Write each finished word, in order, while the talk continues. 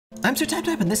I'm Sir Tap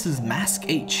Tap, and this is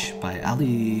MaskH by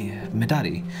Ali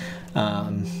Medadi.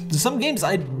 Some games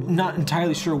I'm not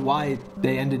entirely sure why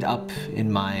they ended up in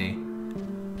my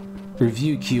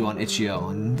review queue on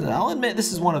Itchio, and I'll admit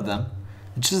this is one of them.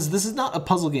 It's just, this is not a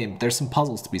puzzle game, there's some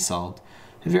puzzles to be solved.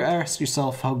 Have you ever asked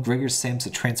yourself how Gregor Samsa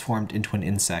transformed into an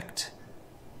insect?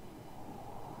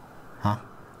 Huh?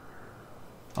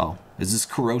 Oh, is this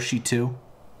Kuroshi too?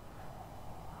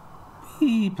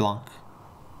 Wee Blanc.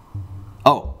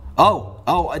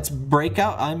 Oh, it's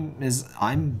Breakout?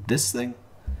 I'm this thing?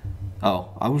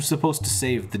 Oh, I was supposed to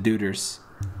save the duders.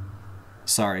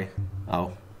 Sorry.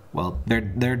 Oh, well,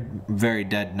 they're very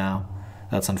dead now.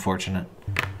 That's unfortunate.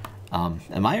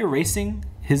 Am I erasing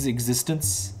his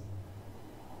existence?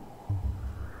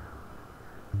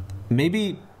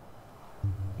 Maybe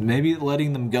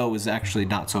letting them go is actually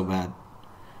not so bad.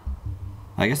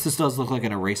 I guess this does look like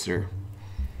an eraser.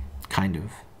 Kind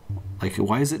of. Like,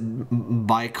 why is it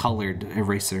bi-colored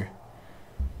eraser?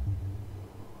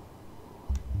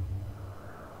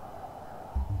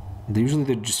 Usually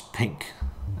they're just pink,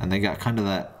 and they got kind of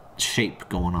that shape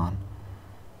going on.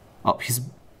 Oh,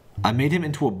 I made him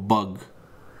into a bug.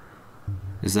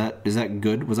 Is that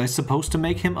good? Was I supposed to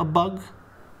make him a bug?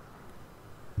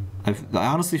 I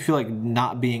honestly feel like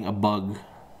not being a bug,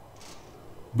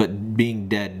 but being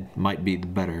dead might be the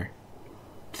better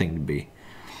thing to be.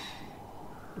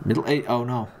 Middle-aged, oh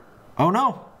no. Oh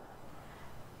no!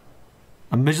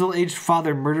 A middle-aged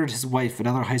father murdered his wife.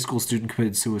 Another high school student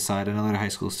committed suicide. Another high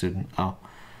school student. Oh.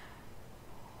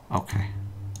 Okay.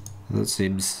 That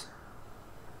seems...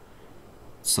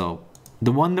 So,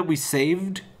 the one that we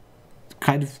saved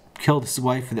kind of killed his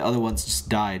wife, and the other ones just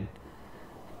died.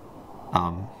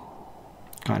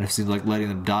 Kind of seems like letting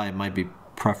them die might be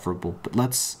preferable. But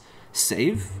let's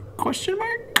save? Question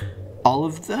mark? All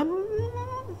of them?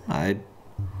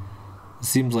 It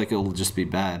seems like it'll just be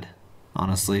bad,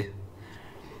 honestly.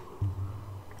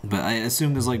 But I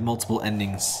assume there's like multiple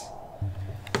endings.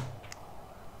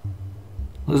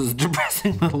 This is a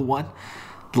depressing little one.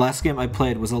 The last game I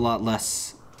played was a lot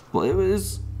less... Well, it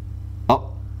was...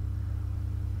 Oh,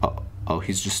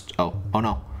 he's just... Oh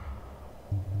no.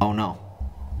 Oh no.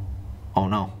 Oh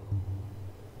no.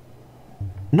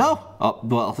 No! Oh,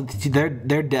 well, they're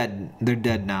dead. They're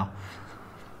dead now.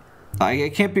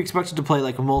 I can't be expected to play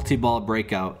like a multi-ball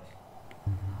Breakout.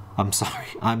 I'm sorry.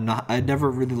 I never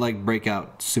really liked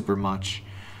Breakout super much.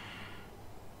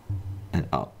 And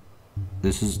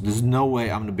there's no way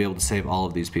I'm gonna be able to save all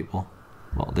of these people.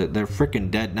 Well, they're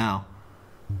freaking dead now.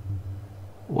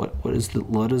 What is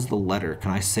the letter?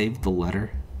 Can I save the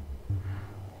letter?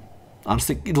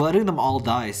 Honestly, letting them all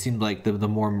die seemed like the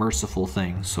more merciful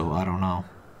thing, so I don't know.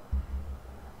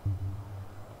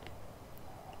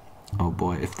 Oh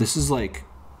boy, if this is like...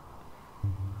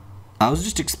 I was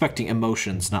just expecting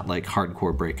emotions, not like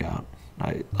hardcore Breakout.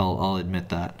 I'll admit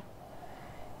that.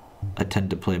 I tend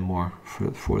to play more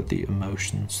for the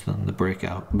emotions than the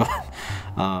Breakout, but...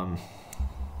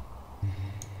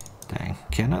 Dang,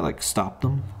 can I like stop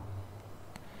them?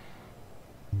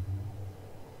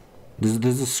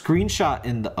 There's a screenshot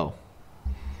in the... Oh.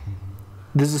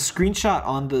 There's a screenshot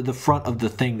on the front of the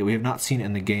thing that we have not seen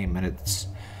in the game, and it's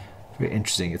very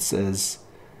interesting. It says,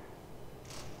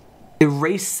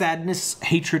 erase sadness,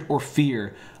 hatred, or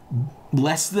fear.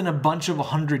 Less than a bunch of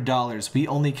 $100. We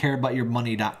only care about your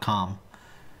money.com.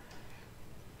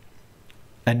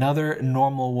 Another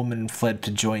normal woman fled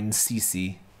to join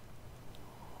Cece.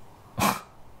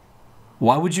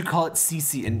 Why would you call it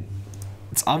Cece? And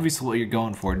it's obvious what you're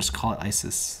going for. Just call it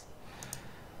ISIS.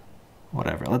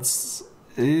 Whatever.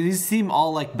 These seem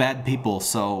all like bad people,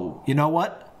 so you know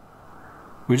what?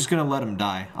 We're just gonna let them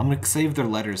die. I'm gonna save their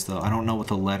letters though. I don't know what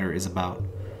the letter is about,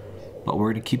 but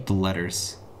we're gonna keep the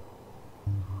letters.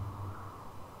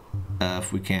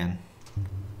 If we can.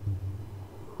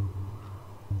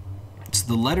 So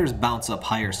the letters bounce up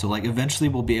higher, so like eventually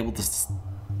we'll be able to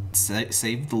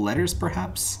save the letters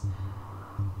perhaps?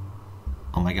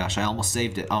 Oh my gosh, I almost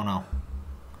saved it. Oh no.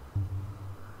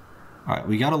 Alright,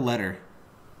 we got a letter.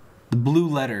 The blue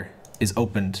letter is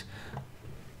opened.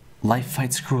 Life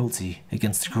fights cruelty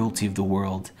against the cruelty of the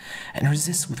world and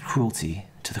resists with cruelty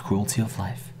to the cruelty of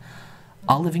life.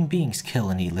 All living beings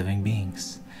kill and eat living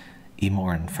beings. E.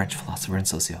 Morin, French philosopher and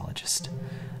sociologist.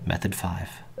 Method 5.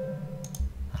 I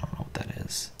don't know what that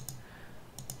is.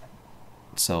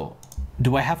 So,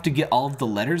 do I have to get all of the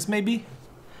letters maybe?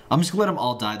 I'm just gonna let them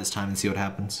all die this time and see what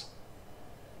happens.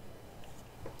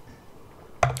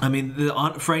 I mean,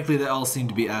 frankly, they all seem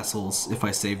to be assholes if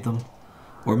I save them.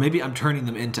 Or maybe I'm turning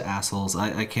them into assholes.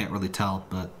 I can't really tell,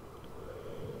 but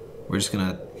we're just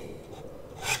gonna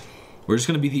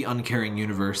be the uncaring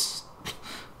universe.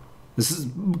 This is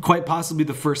quite possibly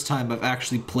the first time I've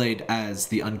actually played as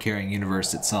the Uncaring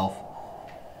universe itself.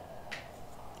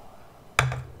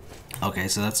 Okay,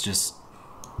 so that's just...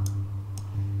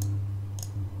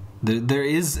 There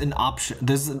is an option.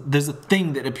 There's a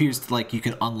thing that appears to, like, you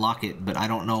can unlock it, but I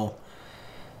don't know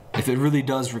if it really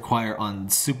does require on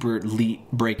super elite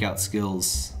breakout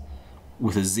skills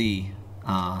with a Z.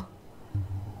 That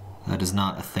is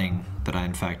not a thing that I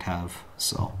in fact have,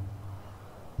 so...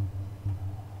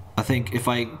 I think if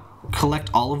I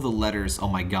collect all of the letters, oh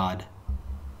my god.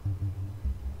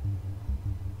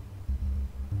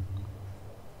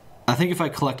 I think if I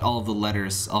collect all of the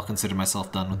letters, I'll consider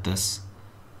myself done with this.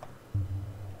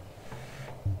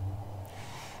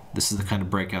 This is the kind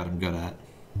of breakout I'm good at,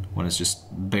 when it's just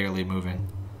barely moving.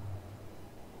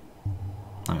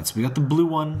 Alright, so we got the blue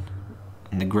one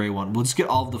and the gray one. We'll just get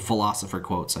all of the philosopher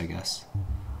quotes, I guess.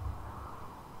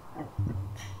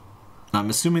 I'm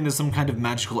assuming there's some kind of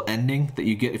magical ending that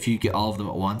you get if you get all of them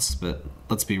at once, but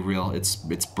let's be real, it's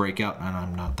breakout and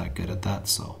I'm not that good at that,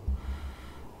 so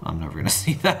I'm never gonna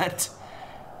see that.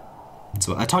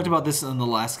 So I talked about this in the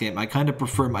last game. I kind of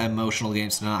prefer my emotional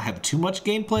games to not have too much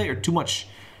gameplay or too much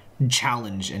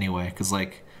challenge anyway, because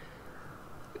like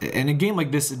in a game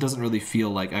like this it doesn't really feel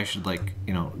like I should, like,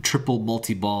 you know, triple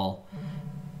multi-ball,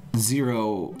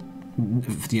 zero,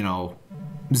 you know,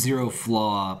 zero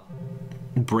flaw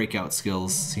breakout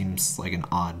skills seems like an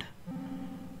odd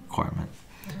requirement.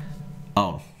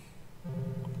 Oh,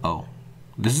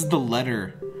 this is the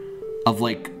letter of,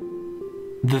 like,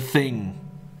 the thing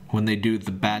when they do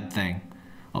the bad thing.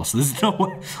 Oh, so this is no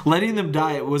way. Letting them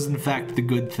die, it was in fact the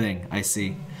good thing. I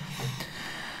see.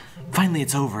 Finally,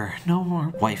 it's over. No more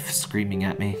wife screaming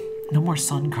at me. No more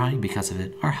son crying because of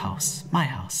it. Our house, my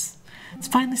house. It's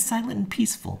finally silent and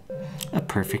peaceful. A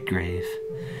perfect grave.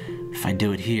 If I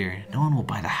do it here, no one will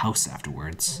buy the house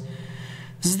afterwards.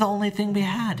 This is the only thing we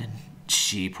had, and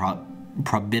she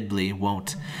probably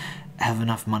won't have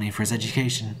enough money for his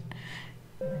education.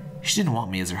 She didn't want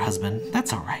me as her husband.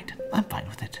 That's all right. I'm fine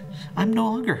with it. I'm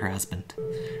no longer her husband,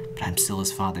 but I'm still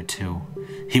his father too.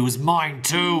 He was mine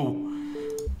too!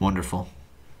 Wonderful.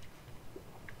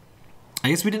 I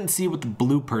guess we didn't see what the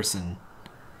blue person...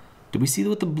 Did we see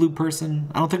what the blue person...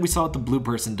 I don't think we saw what the blue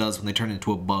person does when they turn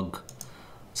into a bug.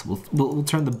 So we'll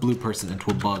turn the blue person into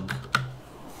a bug.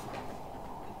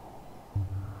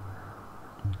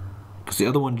 Because the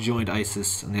other one joined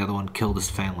ISIS and the other one killed his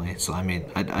family. So I mean,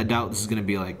 I doubt this is going to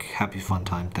be like happy fun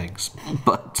time things.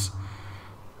 But,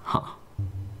 huh.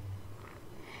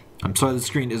 I'm sorry the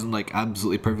screen isn't like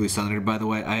absolutely perfectly centered, by the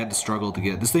way. I had to struggle to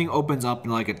get it. This thing opens up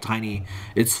in like a tiny...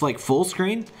 It's like full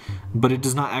screen, but it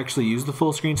does not actually use the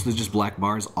full screen. So there's just black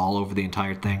bars all over the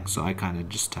entire thing. So I kind of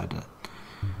just had to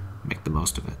make the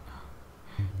most of it.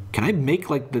 Can I make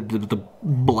like the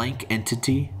blank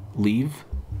entity leave?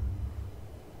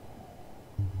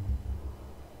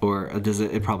 Or does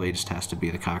it? It probably just has to be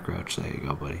the cockroach. There you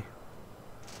go, buddy.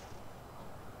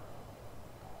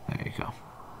 There you go.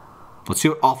 Let's see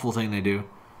what awful thing they do.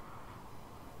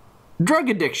 Drug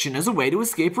addiction is a way to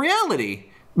escape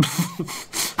reality.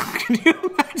 Can you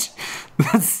imagine?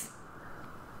 That's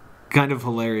kind of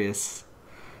hilarious.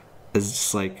 It's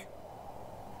just like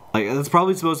that's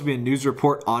probably supposed to be a news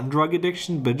report on drug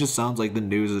addiction, but it just sounds like the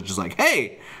news is just like,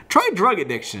 hey, try drug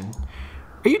addiction.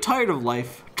 Are you tired of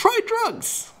life? Try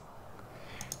drugs.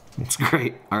 It's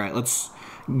great. All right, let's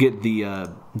get the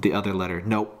other letter.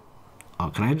 Nope. Oh,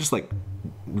 can I just like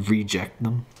reject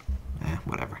them?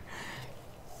 Whatever.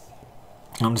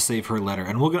 I'm gonna save her letter,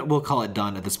 and we'll call it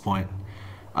done at this point.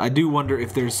 I do wonder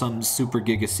if there's some super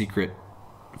giga secret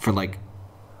for like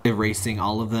erasing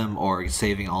all of them or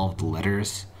saving all of the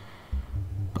letters.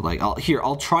 But like,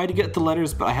 I'll try to get the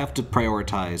letters, but I have to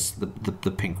prioritize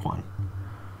the pink one.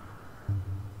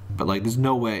 But like, there's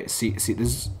no way. See,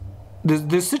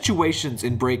 there's situations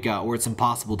in Breakout where it's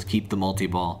impossible to keep the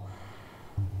multi-ball,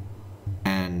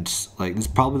 and like, there's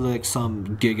probably like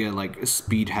some giga like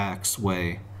speed hacks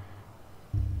way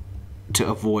to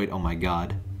avoid. Oh my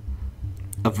god,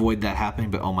 avoid that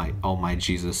happening. But oh my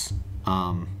Jesus.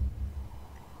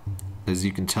 As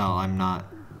you can tell, I'm not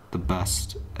the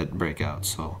best at Breakout.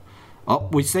 So, oh,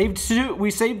 we saved two.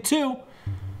 We saved two.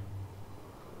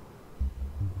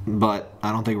 But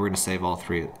I don't think we're gonna save all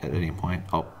three at any point.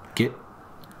 Oh, get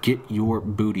your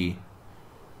booty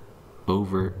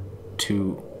over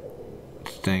to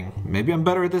thing. Maybe I'm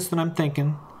better at this than I'm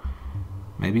thinking.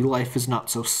 Maybe life is not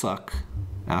so suck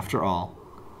after all.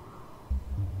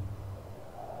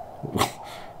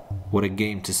 What a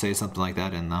game to say something like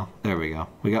that in, though. There we go.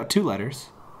 We got 2 letters.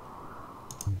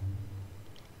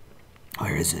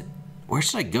 Where is it? Where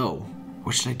should I go?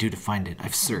 What should I do to find it?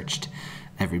 I've searched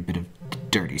every bit of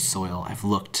dirty soil. I've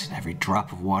looked at every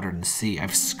drop of water in the sea.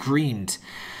 I've screamed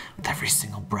with every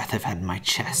single breath I've had in my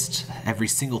chest, every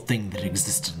single thing that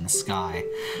existed in the sky.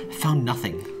 I found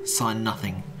nothing, saw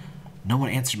nothing. No one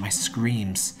answered my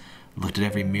screams. I looked at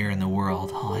every mirror in the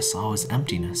world. All I saw was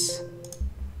emptiness.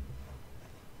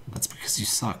 That's because you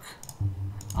suck.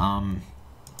 Alright,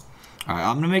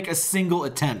 I'm gonna make a single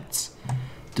attempt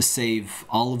to save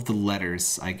all of the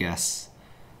letters, I guess.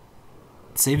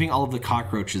 Saving all of the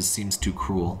cockroaches seems too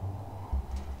cruel.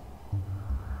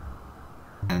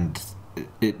 And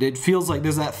it feels like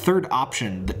there's that third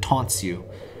option that taunts you.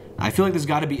 I feel like there's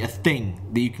gotta be a thing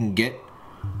that you can get,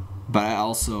 but I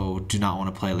also do not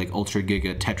want to play like Ultra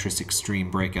Giga Tetris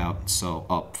Extreme Breakout, so,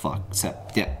 oh, fuck,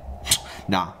 yeah,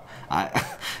 nah.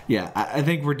 I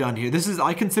think we're done here.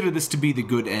 I consider this to be the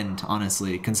good end,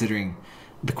 honestly, considering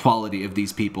the quality of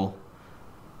these people.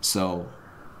 So,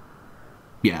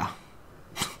 yeah.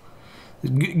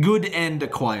 Good end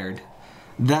acquired.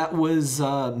 That was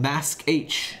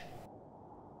MaskH.